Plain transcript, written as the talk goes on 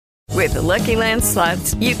With the Lucky Land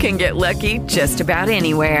Slots, you can get lucky just about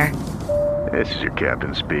anywhere. This is your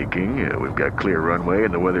captain speaking. We've got clear runway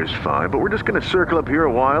and the weather's fine, but we're just going to circle up here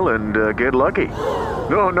a while and get lucky.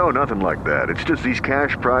 No, nothing like that. It's just these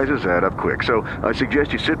cash prizes add up quick. So I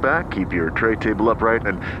suggest you sit back, keep your tray table upright,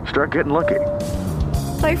 and start getting lucky.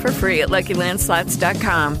 Play for free at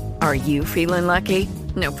LuckyLandSlots.com. Are you feeling lucky?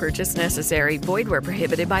 No purchase necessary. Void where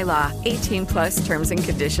prohibited by law. 18 plus terms and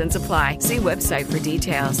conditions apply. See website for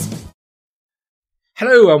details.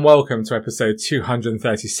 Hello and welcome to episode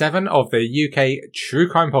 237 of the UK True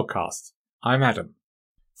Crime Podcast. I'm Adam.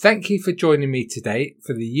 Thank you for joining me today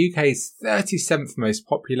for the UK's 37th most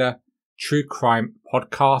popular true crime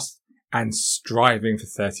podcast and striving for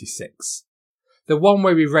 36. The one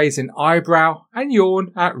where we raise an eyebrow and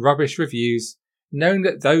yawn at rubbish reviews, knowing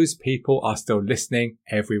that those people are still listening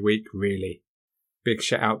every week, really. Big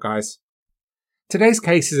shout out, guys. Today's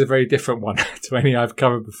case is a very different one to any I've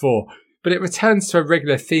covered before, but it returns to a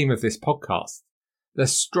regular theme of this podcast. The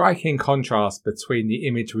striking contrast between the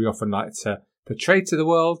image we often like to portray to the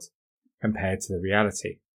world compared to the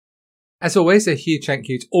reality. As always, a huge thank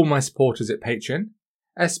you to all my supporters at Patreon,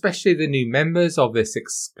 especially the new members of this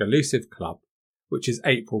exclusive club, which is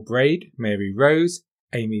April Braid, Mary Rose,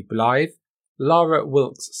 Amy Blythe, Lara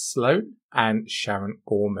Wilkes-Sloan and Sharon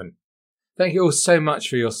Gorman. Thank you all so much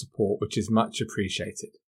for your support, which is much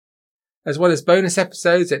appreciated. As well as bonus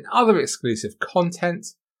episodes and other exclusive content,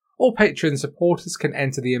 all Patreon supporters can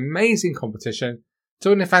enter the amazing competition to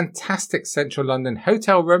win a fantastic Central London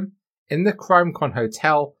hotel room in the CrimeCon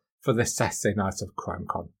Hotel for the Saturday night of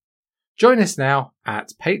CrimeCon. Join us now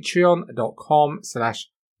at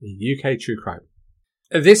patreon.com/UKTrueCrime.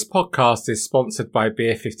 This podcast is sponsored by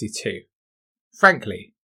Beer 52.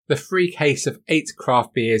 Frankly, the free case of 8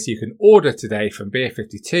 craft beers you can order today from Beer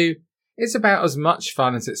 52 is about as much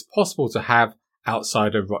fun as it's possible to have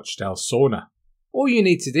outside a Rochdale sauna. All you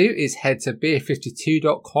need to do is head to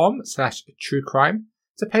beer52.com/truecrime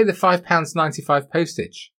to pay the £5.95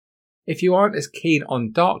 postage. If you aren't as keen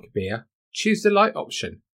on dark beer, choose the light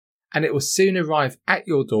option, and it will soon arrive at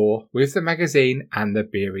your door with the magazine and the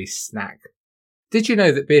beery snack. Did you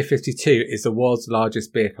know that Beer 52 is the world's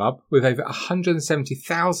largest beer club with over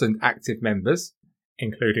 170,000 active members,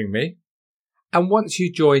 including me? And once you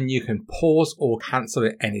join, you can pause or cancel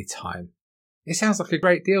at any time. It sounds like a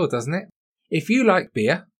great deal, doesn't it? If you like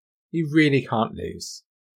beer, you really can't lose.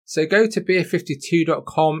 So go to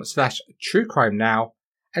beer52.com/truecrime now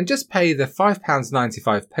and just pay the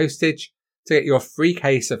 £5.95 postage to get your free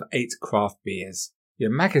case of 8 craft beers,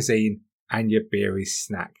 your magazine and your beery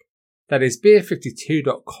snack. That is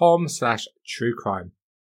beer52.com/truecrime.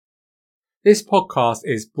 This podcast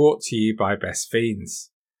is brought to you by Best Fiends.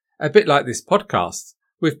 A bit like this podcast.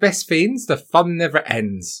 With Best Fiends, the fun never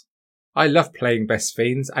ends. I love playing Best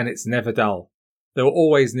Fiends and it's never dull. There are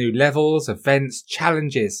always new levels, events,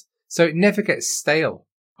 challenges, so it never gets stale.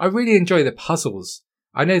 I really enjoy the puzzles.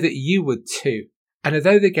 I know that you would too. And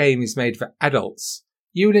although the game is made for adults,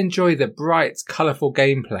 you will enjoy the bright, colourful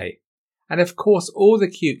gameplay. And of course all the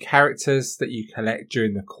cute characters that you collect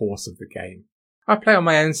during the course of the game. I play on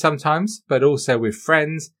my own sometimes, but also with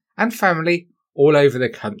friends and family all over the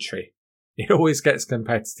country. It always gets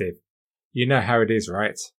competitive. You know how it is,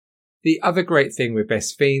 right? The other great thing with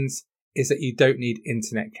Best Fiends is that you don't need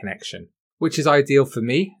internet connection, which is ideal for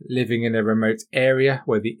me, living in a remote area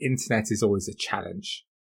where the internet is always a challenge.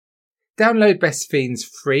 Download Best Fiends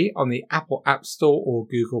free on the Apple App Store or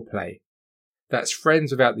Google Play. That's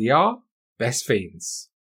friends without the R, Best Fiends.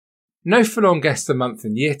 No full-on guest of the month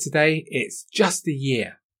and year today, it's just the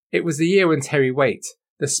year. It was the year when Terry Waite,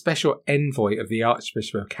 the special envoy of the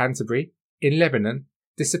Archbishop of Canterbury in Lebanon,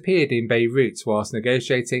 disappeared in Beirut whilst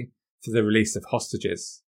negotiating for the release of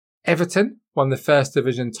hostages. Everton won the First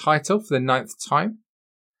Division title for the 9th time.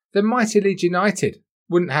 The mighty Leeds United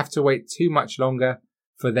wouldn't have to wait too much longer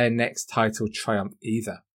for their next title triumph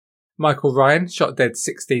either. Michael Ryan shot dead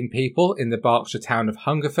 16 people in the Berkshire town of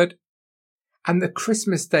Hungerford. And the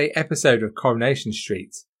Christmas Day episode of Coronation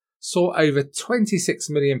Street saw over 26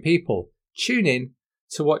 million people tune in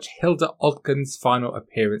to watch Hilda Ogden's final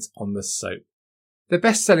appearance on the soap. The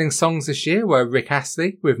best-selling songs this year were Rick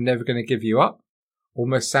Astley with Never Gonna Give You Up,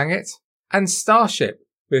 Almost Sang It, and Starship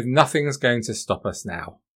with Nothing's Going to Stop Us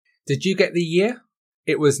Now. Did you get the year?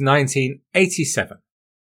 It was 1987.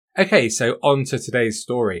 Okay, so on to today's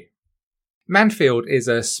story. Manfield is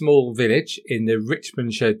a small village in the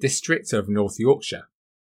Richmondshire district of North Yorkshire.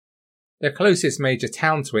 The closest major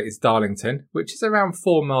town to it is Darlington, which is around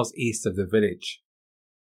 4 miles east of the village.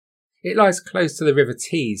 It lies close to the River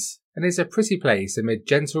Tees and is a pretty place amid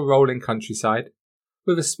gentle rolling countryside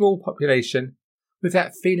with a small population with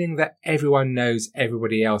that feeling that everyone knows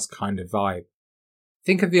everybody else kind of vibe.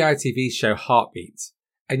 Think of the ITV show Heartbeat,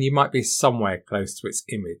 and you might be somewhere close to its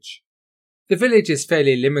image. The village is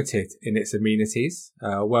fairly limited in its amenities,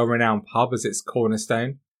 a well-renowned pub as its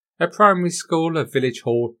cornerstone, a primary school, a village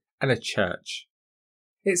hall, and a church.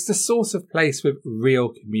 It's the sort of place with real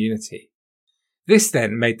community. This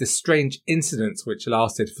then made the strange incident, which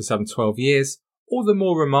lasted for some 12 years, all the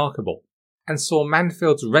more remarkable, and saw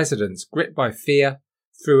Manfield's residents gripped by fear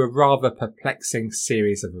through a rather perplexing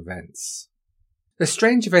series of events. The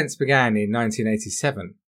strange events began in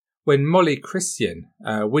 1987, when Molly Christian,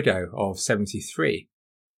 a widow of 73,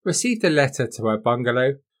 received a letter to her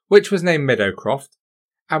bungalow, which was named Meadowcroft,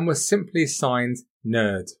 and was simply signed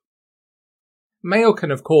Nerd. Mail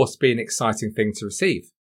can of course be an exciting thing to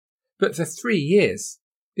receive, but for 3 years,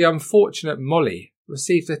 the unfortunate Molly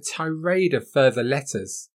received a tirade of further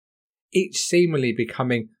letters, each seemingly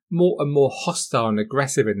becoming more and more hostile and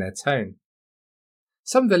aggressive in their tone.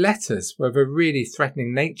 Some of the letters were of a really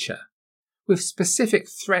threatening nature, with specific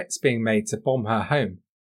threats being made to bomb her home.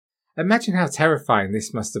 Imagine how terrifying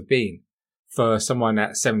this must have been for someone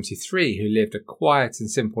at 73 who lived a quiet and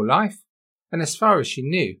simple life, and as far as she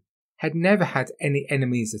knew, had never had any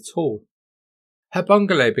enemies at all. Her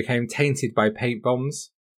bungalow became tainted by paint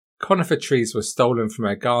bombs, conifer trees were stolen from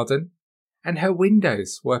her garden, and her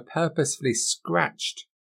windows were purposefully scratched.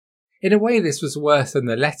 In a way, this was worse than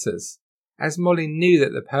the letters, as Molly knew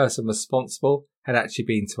that the person responsible had actually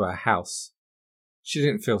been to her house. She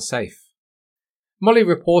didn't feel safe. Molly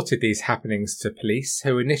reported these happenings to police,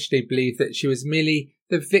 who initially believed that she was merely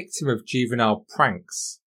the victim of juvenile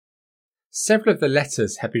pranks. Several of the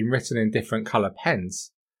letters had been written in different colour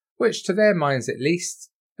pens, which to their minds at least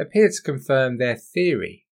appeared to confirm their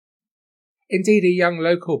theory. Indeed, a young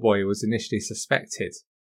local boy was initially suspected.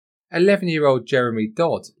 11-year-old Jeremy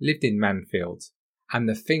Dodd lived in Manfield, and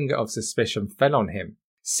the finger of suspicion fell on him,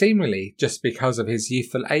 seemingly just because of his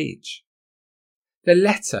youthful age. The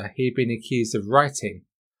letter he had been accused of writing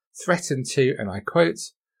threatened to, and I quote,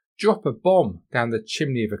 drop a bomb down the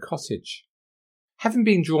chimney of a cottage. Having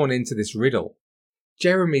been drawn into this riddle,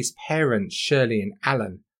 Jeremy's parents, Shirley and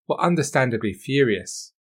Alan, were understandably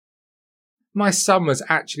furious. My son was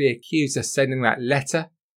actually accused of sending that letter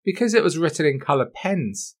because it was written in colour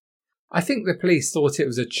pens. I think the police thought it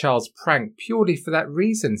was a child's prank purely for that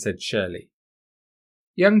reason, said Shirley.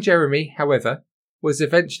 Young Jeremy, however, was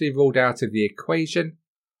eventually ruled out of the equation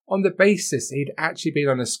on the basis he'd actually been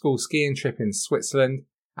on a school skiing trip in Switzerland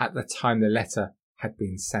at the time the letter had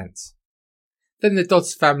been sent. Then the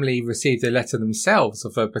Dodds family received a letter themselves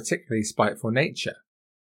of a particularly spiteful nature.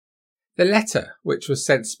 The letter, which was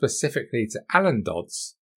sent specifically to Alan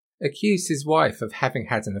Dodds, accused his wife of having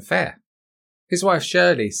had an affair. His wife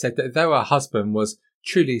Shirley said that though her husband was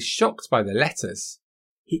truly shocked by the letters,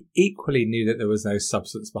 he equally knew that there was no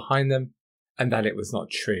substance behind them and that it was not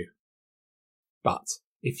true. But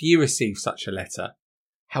if you receive such a letter,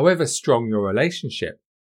 however strong your relationship,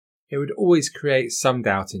 it would always create some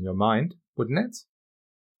doubt in your mind, wouldn't it?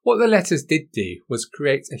 What the letters did do was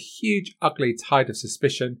create a huge ugly tide of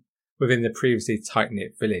suspicion within the previously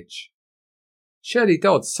tight-knit village. Shirley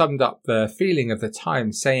Dodd summed up the feeling of the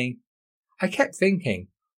time saying, I kept thinking,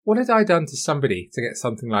 what had I done to somebody to get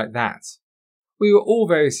something like that? We were all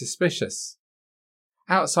very suspicious.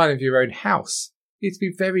 Outside of your own house, you'd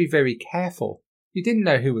be very, very careful. You didn't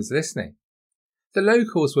know who was listening. The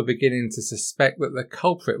locals were beginning to suspect that the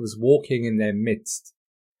culprit was walking in their midst,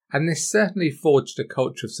 and this certainly forged a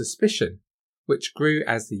culture of suspicion, which grew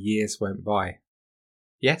as the years went by.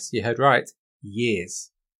 Yes, you heard right,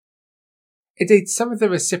 years. Indeed, some of the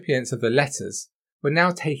recipients of the letters were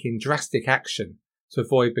now taking drastic action to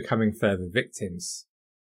avoid becoming further victims.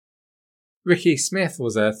 Ricky Smith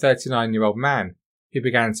was a 39-year-old man who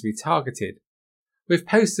began to be targeted, with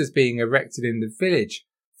posters being erected in the village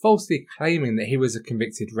falsely claiming that he was a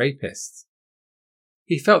convicted rapist.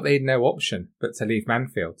 He felt they had no option but to leave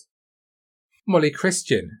Manfield. Molly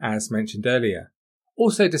Christian, as mentioned earlier,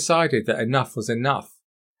 also decided that enough was enough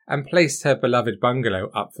and placed her beloved bungalow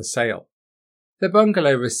up for sale. The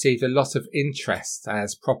bungalow received a lot of interest,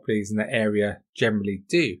 as properties in the area generally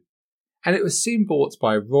do, and it was soon bought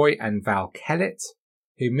by Roy and Val Kellett,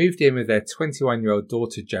 who moved in with their 21-year-old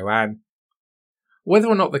daughter Joanne. Whether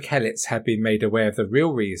or not the Kelletts had been made aware of the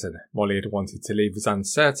real reason Molly had wanted to leave was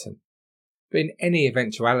uncertain, but in any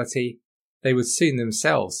eventuality, they would soon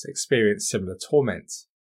themselves experience similar torment.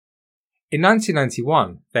 In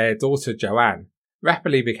 1991, their daughter Joanne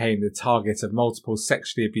rapidly became the target of multiple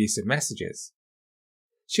sexually abusive messages.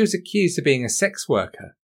 She was accused of being a sex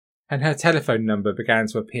worker, and her telephone number began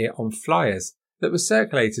to appear on flyers that were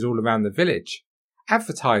circulated all around the village,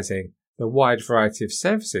 advertising the wide variety of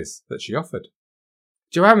services that she offered.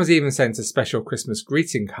 Joanne was even sent a special Christmas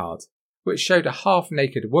greeting card, which showed a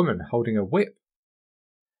half-naked woman holding a whip.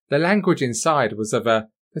 The language inside was of a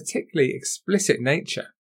particularly explicit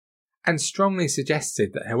nature, and strongly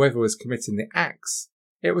suggested that whoever was committing the acts,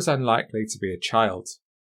 it was unlikely to be a child.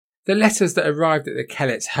 The letters that arrived at the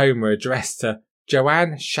Kellett's home were addressed to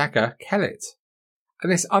Joanne Shagger Kellett,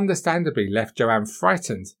 and this understandably left Joanne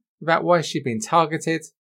frightened about why she'd been targeted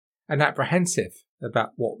and apprehensive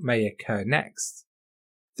about what may occur next.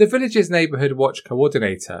 The village's neighbourhood watch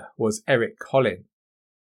coordinator was Eric Collin.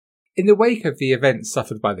 In the wake of the events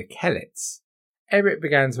suffered by the Kelletts, Eric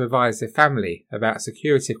began to advise the family about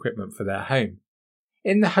security equipment for their home,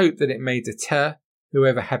 in the hope that it may deter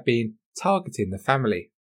whoever had been targeting the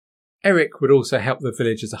family. Eric would also help the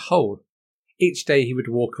village as a whole. Each day he would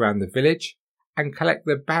walk around the village and collect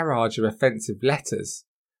the barrage of offensive letters,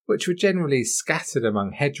 which were generally scattered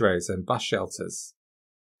among hedgerows and bus shelters.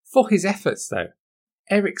 For his efforts, though,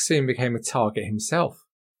 Eric soon became a target himself.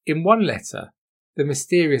 In one letter, the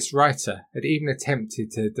mysterious writer had even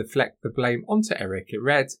attempted to deflect the blame onto Eric. It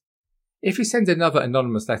read, "If you send another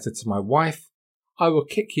anonymous letter to my wife, I will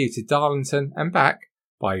kick you to Darlington and back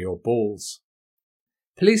by your balls."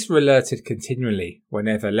 Police were alerted continually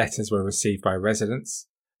whenever letters were received by residents,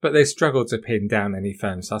 but they struggled to pin down any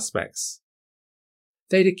firm suspects.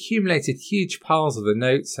 They'd accumulated huge piles of the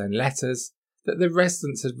notes and letters that the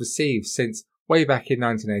residents had received since way back in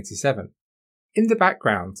 1987. In the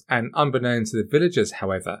background, and unbeknown to the villagers,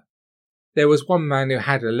 however, there was one man who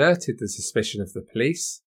had alerted the suspicion of the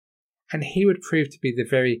police, and he would prove to be the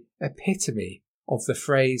very epitome of the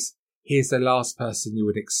phrase, "He is the last person you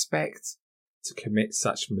would expect to commit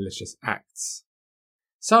such malicious acts."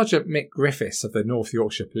 Sergeant Mick Griffiths of the North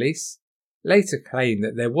Yorkshire Police later claimed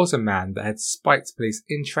that there was a man that had spiked police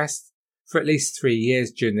interest for at least 3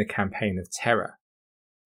 years during the Campaign of Terror.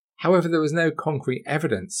 However, there was no concrete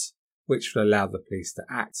evidence which would allow the police to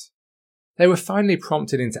act. They were finally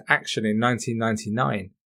prompted into action in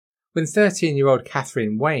 1999 when 13-year-old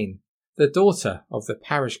Catherine Wayne, the daughter of the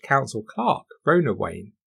parish council clerk Rona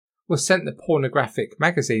Wayne, was sent the pornographic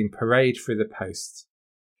magazine Parade through the post.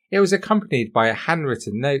 It was accompanied by a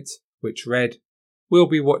handwritten note which read, "We'll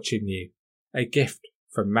be watching you, a gift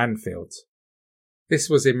from Manfield." This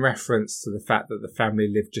was in reference to the fact that the family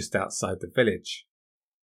lived just outside the village.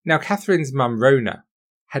 Now, Catherine's mum Rona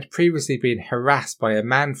had previously been harassed by a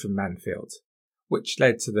man from Manfield, which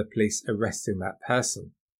led to the police arresting that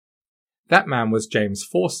person. That man was James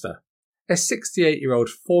Forster, a 68-year-old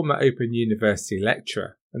former Open University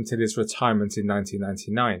lecturer until his retirement in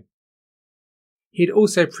 1999. He'd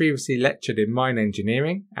also previously lectured in mine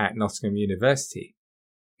engineering at Nottingham University.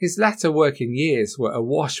 His latter working years were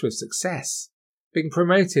awash with success, being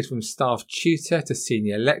promoted from staff tutor to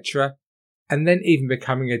senior lecturer, and then even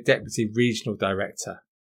becoming a deputy regional director.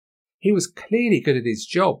 He was clearly good at his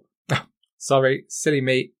job. Sorry, silly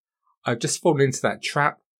me, I've just fallen into that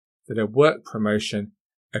trap that a work promotion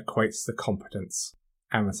equates to competence.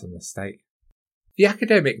 Amateur mistake. The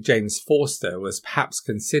academic James Forster was perhaps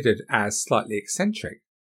considered as slightly eccentric,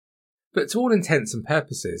 but to all intents and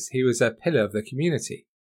purposes he was a pillar of the community,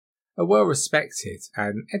 a well-respected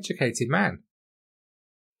and educated man.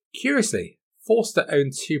 Curiously, Forster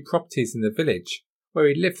owned 2 properties in the village where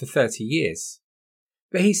he lived for 30 years,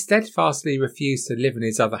 but he steadfastly refused to live in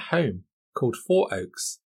his other home, called Four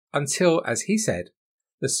Oaks, until, as he said,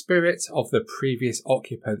 the spirit of the previous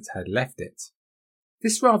occupant had left it.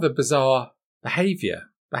 This rather bizarre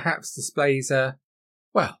behaviour perhaps displays a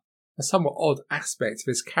somewhat odd aspect of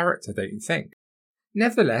his character, don't you think?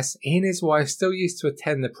 Nevertheless, he and his wife still used to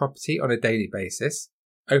attend the property on a daily basis,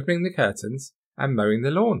 opening the curtains and mowing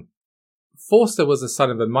the lawn. Forster was the son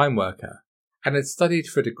of a mine worker and had studied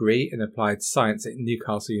for a degree in applied science at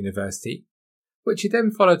Newcastle University, which he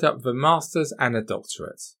then followed up with a master's and a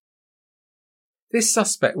doctorate. This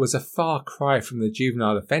suspect was a far cry from the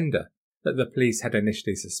juvenile offender that the police had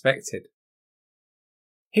initially suspected.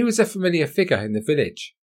 He was a familiar figure in the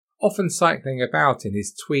village, often cycling about in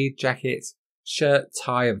his tweed jacket, shirt,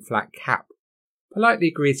 tie and flat cap,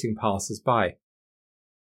 politely greeting passers-by.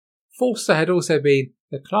 Forster had also been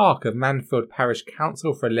the clerk of Manfield Parish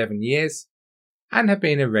Council for 11 years and had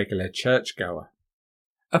been a regular churchgoer.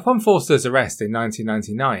 Upon Forster's arrest in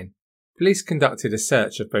 1999, police conducted a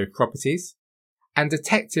search of both properties, and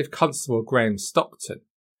Detective Constable Graham Stockton,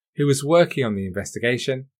 who was working on the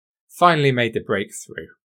investigation, finally made the breakthrough.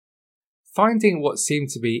 Finding what seemed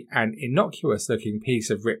to be an innocuous-looking piece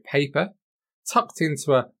of ripped paper tucked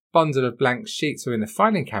into a bundle of blank sheets within a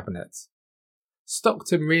filing cabinet,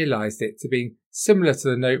 Stockton realised it to be similar to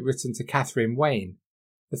the note written to Catherine Wayne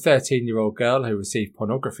the 13-year-old girl who received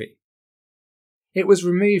pornography. It was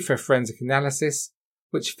removed for forensic analysis,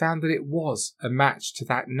 which found that it was a match to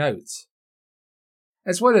that note.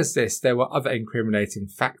 As well as this, there were other incriminating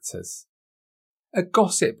factors. A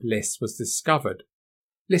gossip list was discovered,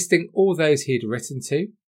 listing all those he had written to,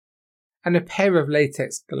 and a pair of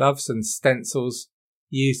latex gloves and stencils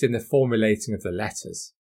used in the formulating of the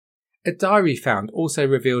letters. A diary found also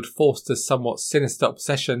revealed Forster's somewhat sinister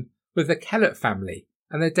obsession with the Kellett family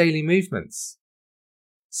and their daily movements.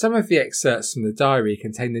 Some of the excerpts from the diary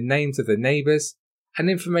contain the names of the neighbours and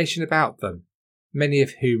information about them, many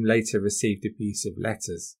of whom later received abusive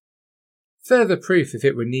letters. Further proof, if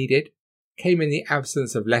it were needed, came in the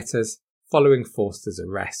absence of letters following Forster's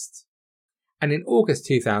arrest. And in August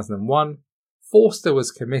 2001, Forster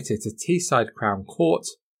was committed to Teesside Crown Court,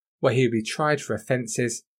 where he would be tried for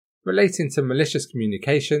offences relating to malicious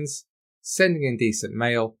communications, sending indecent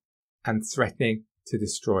mail, and threatening to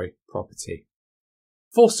destroy property.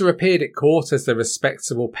 Forster appeared at court as the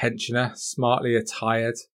respectable pensioner, smartly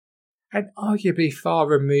attired, and arguably far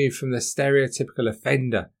removed from the stereotypical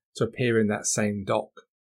offender to appear in that same dock.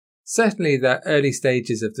 Certainly the early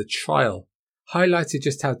stages of the trial highlighted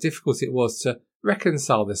just how difficult it was to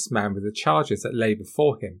reconcile this man with the charges that lay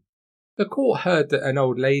before him. The court heard that an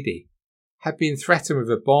old lady had been threatened with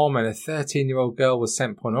a bomb and a 13-year-old girl was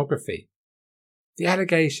sent pornography. The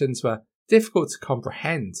allegations were difficult to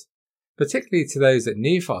comprehend, particularly to those that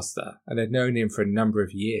knew Forster and had known him for a number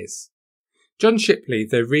of years. John Shipley,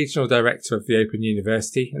 the regional director of the Open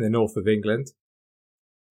University in the north of England,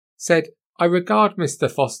 said, "I regard Mr.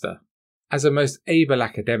 Forster as a most able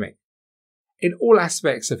academic. In all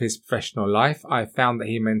aspects of his professional life, I have found that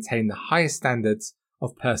he maintained the highest standards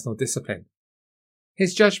of personal discipline.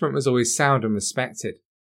 His judgment was always sound and respected.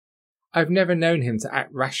 I have never known him to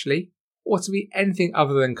act rashly or to be anything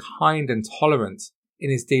other than kind and tolerant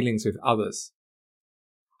in his dealings with others.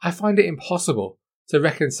 I find it impossible to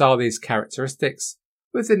reconcile these characteristics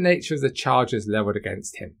with the nature of the charges levelled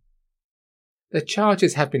against him. The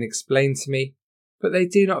charges have been explained to me, but they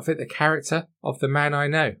do not fit the character of the man I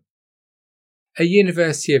know." A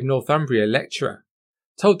University of Northumbria lecturer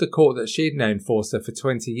told the court that she had known Forster for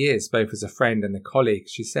 20 years, both as a friend and a colleague.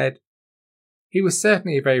 She said, "He was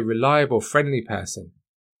certainly a very reliable, friendly person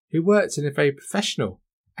who worked in a very professional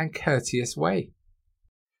and courteous way."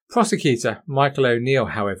 Prosecutor Michael O'Neill,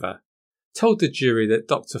 however, told the jury that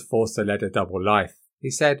Dr. Forster led a double life.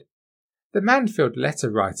 He said, "The Manfield letter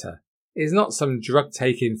writer is not some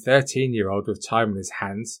drug-taking 13-year-old with time on his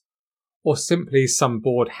hands, or simply some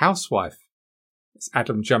bored housewife." It's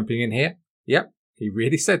Adam jumping in here. Yep, he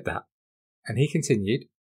really said that. And he continued,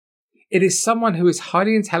 "It is someone who is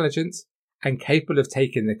highly intelligent and capable of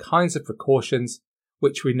taking the kinds of precautions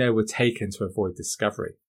which we know were taken to avoid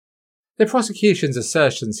discovery." The prosecution's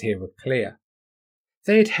assertions here were clear.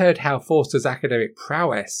 They had heard how Forster's academic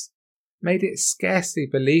prowess made it scarcely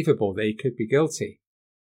believable that he could be guilty.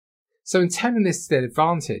 So in turning this to their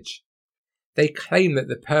advantage, they claimed that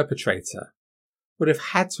the perpetrator would have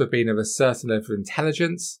had to have been of a certain level of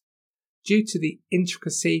intelligence due to the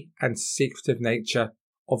intricacy and secretive nature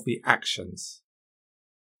of the actions.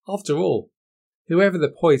 After all, whoever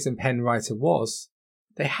the poison pen writer was,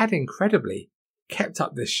 they had incredibly kept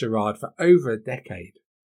up this charade for over a decade.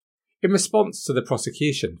 In response to the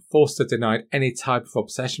prosecution, Forster denied any type of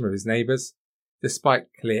obsession with his neighbours,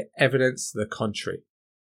 despite clear evidence to the contrary.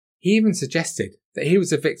 He even suggested that he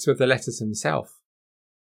was a victim of the letters himself.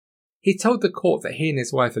 He told the court that he and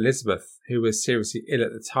his wife Elizabeth, who was seriously ill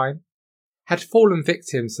at the time, had fallen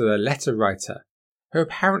victims to the letter writer, who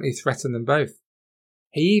apparently threatened them both.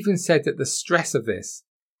 He even said that the stress of this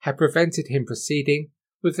had prevented him proceeding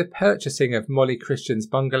with the purchasing of Molly Christian's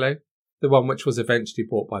bungalow, the one which was eventually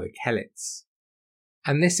bought by the Kelletts.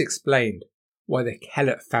 And this explained why the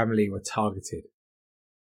Kellett family were targeted.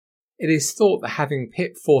 It is thought that having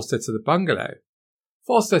pipped Forster to the bungalow,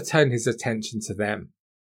 Forster turned his attention to them.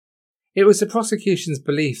 It was the prosecution's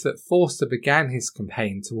belief that Forster began his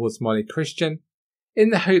campaign towards Molly Christian in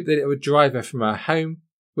the hope that it would drive her from her home,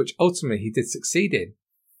 which ultimately he did succeed in,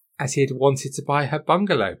 as he had wanted to buy her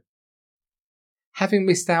bungalow. Having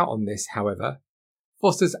missed out on this, however,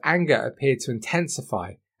 Forster's anger appeared to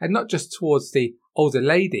intensify, and not just towards the older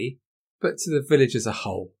lady, but to the village as a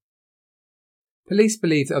whole. Police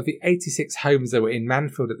believe that of the 86 homes that were in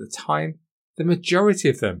Manfield at the time, the majority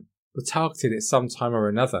of them were targeted at some time or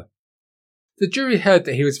another. The jury heard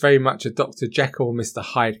that he was very much a Dr. Jekyll, Mr.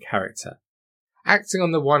 Hyde character, acting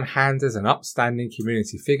on the one hand as an upstanding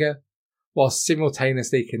community figure, while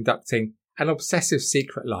simultaneously conducting an obsessive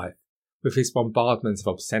secret life with his bombardment of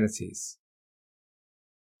obscenities.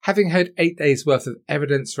 Having heard 8 days' worth of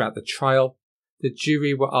evidence throughout the trial, the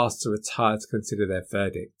jury were asked to retire to consider their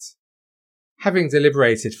verdict. Having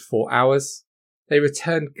deliberated for 4 hours, they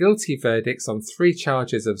returned guilty verdicts on 3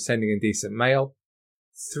 charges of sending indecent mail,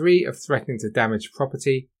 3 of threatening to damage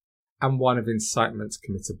property, and 1 of incitement to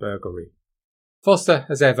commit a burglary. Foster,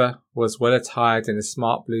 as ever, was well attired in a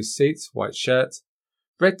smart blue suit, white shirt,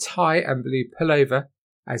 red tie and blue pullover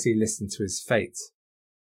as he listened to his fate.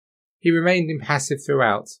 He remained impassive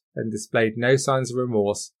throughout and displayed no signs of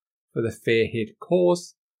remorse for the fear he had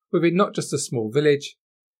caused within not just a small village,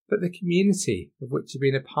 but the community of which he had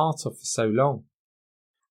been a part of for so long.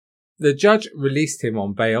 The judge released him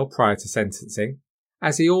on bail prior to sentencing,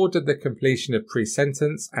 as he ordered the completion of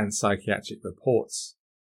pre-sentence and psychiatric reports.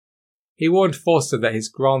 He warned Forster that his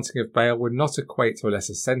granting of bail would not equate to a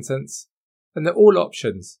lesser sentence, and that all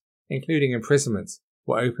options, including imprisonment,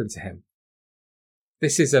 were open to him.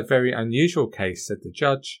 This is a very unusual case, said the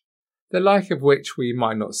judge, the like of which we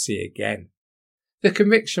might not see again. The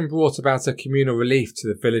conviction brought about a communal relief to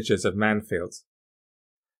the villagers of Manfield.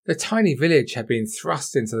 The tiny village had been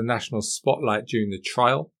thrust into the national spotlight during the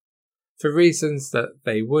trial, for reasons that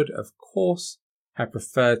they would, of course, have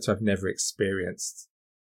preferred to have never experienced.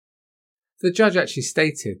 The judge actually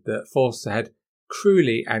stated that Forster had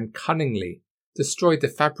cruelly and cunningly destroyed the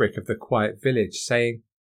fabric of the quiet village, saying,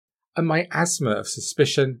 "A miasma of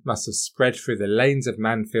suspicion must have spread through the lanes of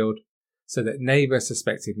Manfield, so that neighbour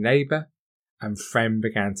suspected neighbour, and friend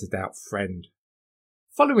began to doubt friend."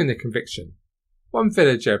 Following the conviction, one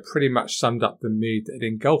villager pretty much summed up the mood that had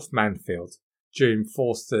engulfed Manfield during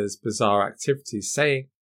Forster's bizarre activities, saying,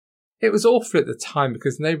 "It was awful at the time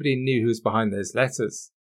because nobody knew who was behind those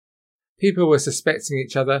letters. People were suspecting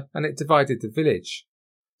each other and it divided the village.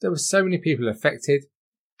 There were so many people affected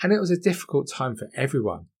and it was a difficult time for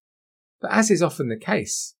everyone. But as is often the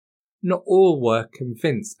case, not all were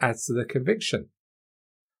convinced as to the conviction."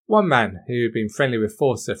 One man who had been friendly with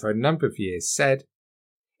Forster for a number of years said,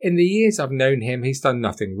 "In the years I've known him, he's done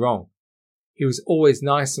nothing wrong. He was always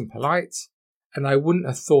nice and polite, and I wouldn't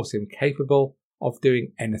have thought him capable of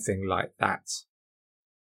doing anything like that."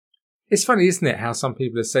 It's funny, isn't it, how some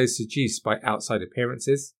people are so seduced by outside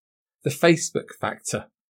appearances, the Facebook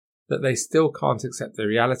factor, that they still can't accept the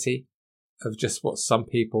reality of just what some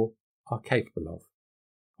people are capable of.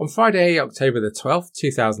 On Friday, October the 12th,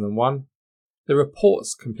 2001, the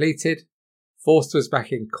reports completed, Forster was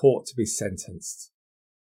back in court to be sentenced.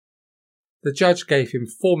 The judge gave him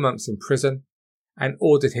 4 months in prison and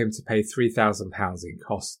ordered him to pay £3,000 in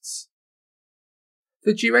costs.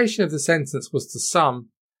 The duration of the sentence was to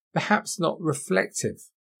some perhaps not reflective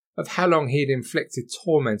of how long he had inflicted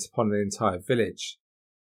torment upon the entire village.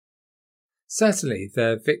 Certainly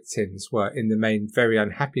the victims were in the main very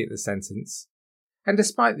unhappy at the sentence, and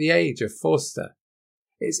despite the age of Forster,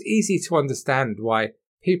 it's easy to understand why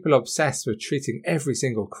people obsessed with treating every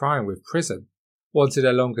single crime with prison wanted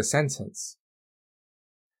a longer sentence.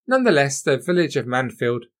 Nonetheless, the village of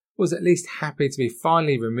Manfield was at least happy to be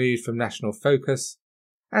finally removed from national focus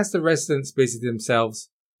as the residents busied themselves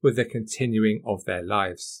with the continuing of their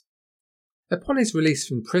lives. Upon his release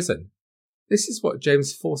from prison, this is what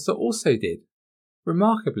James Forster also did.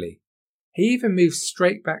 Remarkably, he even moved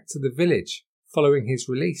straight back to the village following his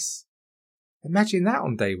release. Imagine that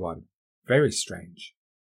on day one. Very strange.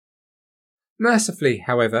 Mercifully,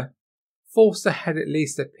 however, Forster had at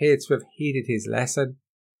least appeared to have heeded his lesson,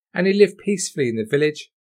 and he lived peacefully in the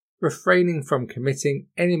village, refraining from committing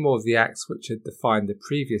any more of the acts which had defined the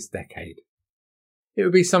previous decade. It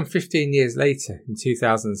would be some 15 years later, in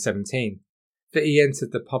 2017, that he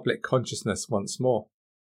entered the public consciousness once more.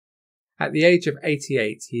 At the age of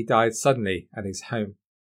 88, he died suddenly at his home.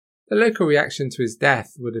 The local reaction to his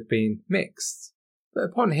death would have been mixed, but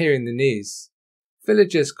upon hearing the news,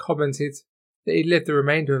 villagers commented that he lived the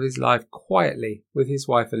remainder of his life quietly with his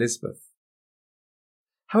wife Elizabeth.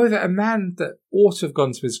 However, a man that ought to have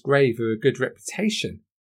gone to his grave with a good reputation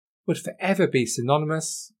would forever be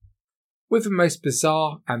synonymous with the most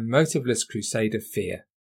bizarre and motiveless crusade of fear.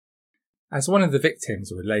 As one of the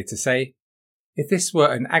victims would later say, "If this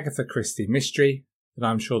were an Agatha Christie mystery, then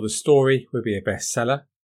I'm sure the story would be a bestseller.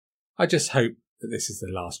 I just hope that this is the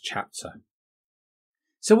last chapter."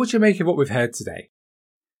 So what do you make of what we've heard today?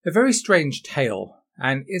 A very strange tale,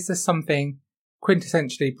 and is there something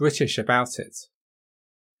quintessentially British about it?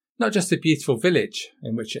 Not just a beautiful village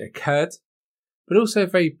in which it occurred, but also a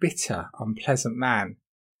very bitter, unpleasant man,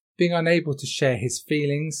 being unable to share his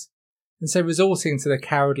feelings, and so resorting to the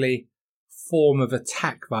cowardly form of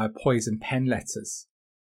attack via poison pen letters.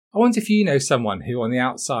 I wonder if you know someone who on the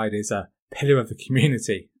outside is a pillar of the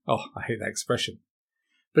community. Oh, I hate that expression.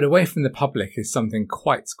 But away from the public is something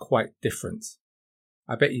quite different.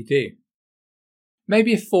 I bet you do.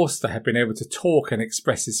 Maybe if Forster had been able to talk and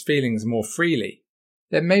express his feelings more freely,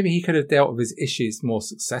 then maybe he could have dealt with his issues more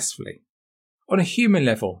successfully. On a human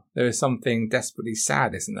level, there is something desperately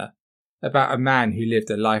sad, isn't there, about a man who lived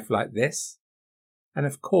a life like this? And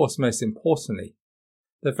of course, most importantly,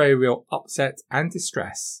 the very real upset and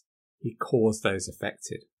distress he caused those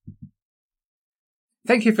affected.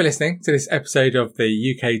 Thank you for listening to this episode of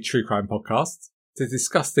the UK True Crime Podcast. To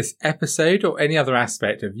discuss this episode or any other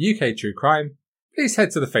aspect of UK True Crime, please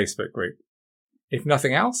head to the Facebook group. If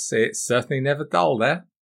nothing else, it's certainly never dull there.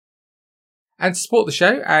 And to support the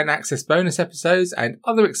show and access bonus episodes and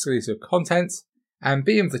other exclusive content, and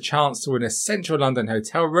be in the chance to win a central London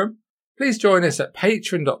hotel room, please join us at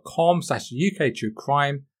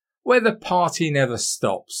patreon.com/UKTrueCrime, where the party never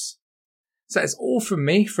stops. So that's all from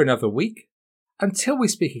me for another week. Until we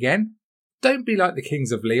speak again, don't be like the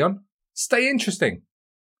Kings of Leon. Stay interesting.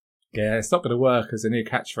 Yeah, it's not going to work as a new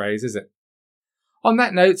catchphrase, is it? On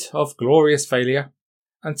that note of glorious failure,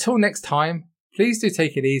 until next time, please do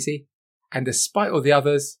take it easy, and despite all the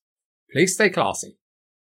others, please stay classy.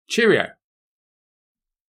 Cheerio.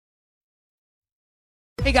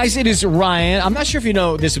 Hey guys, it is Ryan. I'm not sure if you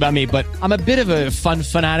know this about me, but I'm a bit of a fun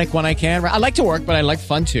fanatic when I can. I like to work, but I like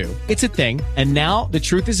fun too. It's a thing. And now the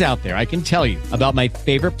truth is out there. I can tell you about my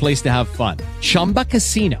favorite place to have fun. Chumba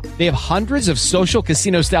Casino. They have hundreds of social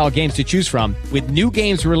casino style games to choose from with new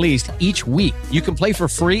games released each week. You can play for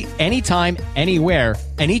free anytime, anywhere.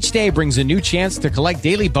 And each day brings a new chance to collect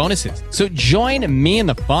daily bonuses. So join me in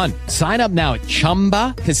the fun. Sign up now at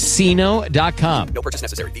ChumbaCasino.com. No purchase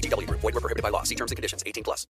necessary. VGW Group. Void where prohibited by law. See terms and conditions. 18+.